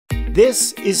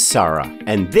This is Sarah,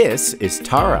 and this is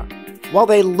Tara. While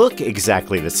they look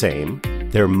exactly the same,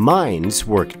 their minds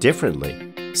work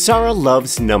differently. Sarah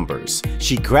loves numbers.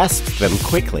 She grasps them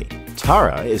quickly.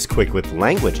 Tara is quick with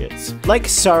languages. Like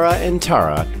Sarah and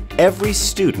Tara, every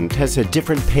student has a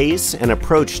different pace and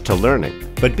approach to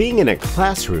learning. But being in a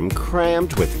classroom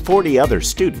crammed with 40 other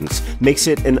students makes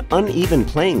it an uneven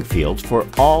playing field for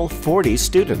all 40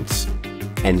 students.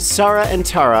 And Sarah and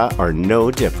Tara are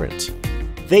no different.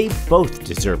 They both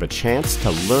deserve a chance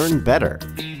to learn better,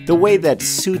 the way that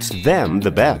suits them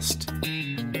the best.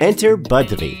 Enter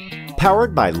Badri.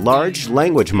 Powered by large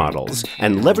language models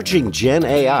and leveraging Gen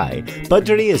AI,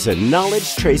 Badri is a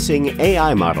knowledge-tracing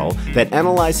AI model that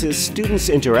analyzes students'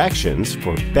 interactions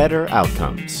for better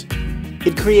outcomes.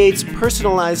 It creates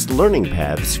personalized learning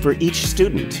paths for each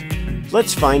student.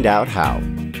 Let's find out how.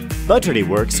 Badri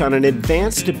works on an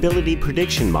advanced ability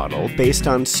prediction model based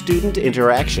on student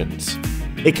interactions.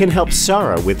 It can help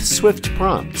Sarah with swift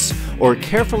prompts or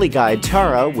carefully guide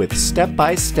Tara with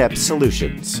step-by-step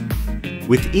solutions.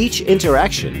 With each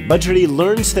interaction, Badri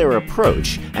learns their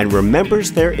approach and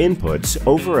remembers their inputs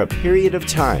over a period of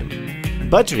time.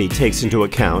 Badri takes into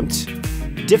account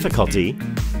difficulty,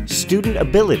 student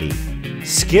ability,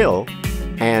 skill,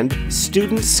 and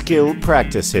student skill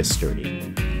practice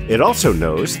history. It also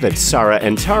knows that Sarah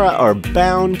and Tara are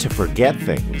bound to forget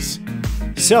things.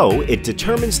 So it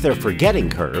determines their forgetting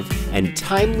curve and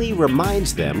timely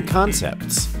reminds them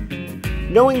concepts.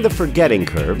 Knowing the forgetting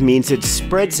curve means it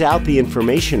spreads out the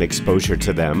information exposure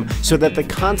to them so that the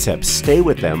concepts stay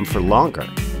with them for longer.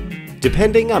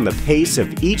 Depending on the pace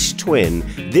of each twin,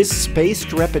 this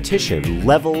spaced repetition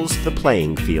levels the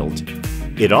playing field.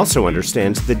 It also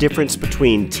understands the difference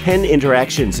between 10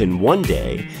 interactions in one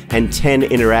day and 10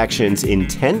 interactions in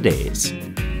 10 days.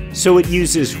 So it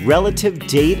uses relative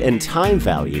date and time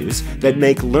values that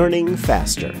make learning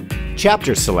faster.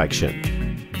 Chapter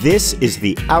selection. This is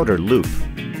the outer loop.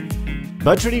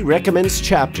 Badri recommends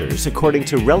chapters according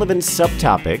to relevant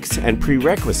subtopics and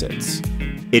prerequisites.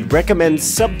 It recommends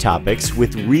subtopics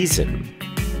with reason.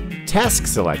 Task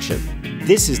selection.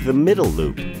 This is the middle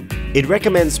loop. It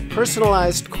recommends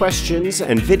personalized questions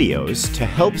and videos to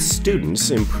help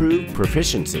students improve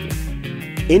proficiency.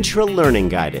 Intra-learning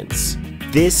guidance.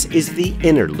 This is the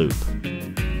inner loop.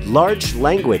 Large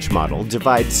language model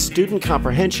divides student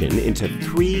comprehension into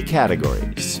 3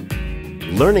 categories: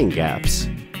 learning gaps,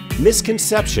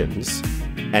 misconceptions,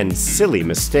 and silly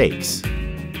mistakes.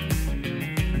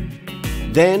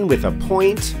 Then with a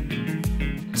point,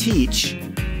 teach,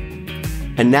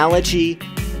 analogy,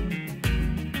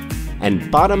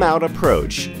 and bottom-out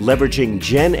approach leveraging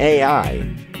Gen AI,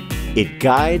 it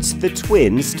guides the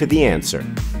twins to the answer.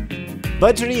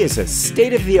 Badri is a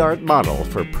state-of-the-art model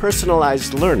for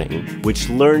personalized learning which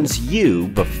learns you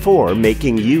before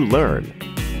making you learn.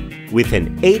 With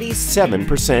an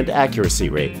 87% accuracy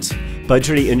rate,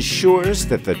 Badri ensures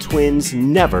that the twins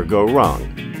never go wrong.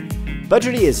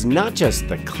 Badri is not just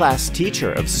the class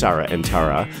teacher of Sarah and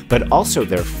Tara, but also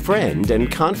their friend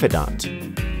and confidant.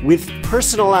 With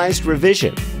personalized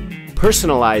revision,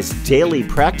 personalized daily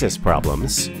practice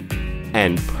problems,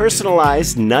 and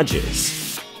personalized nudges,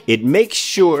 it makes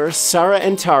sure Sarah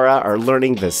and Tara are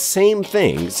learning the same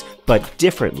things, but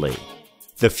differently.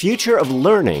 The future of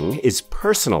learning is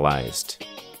personalized.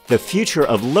 The future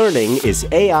of learning is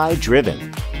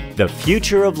AI-driven. The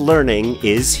future of learning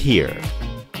is here.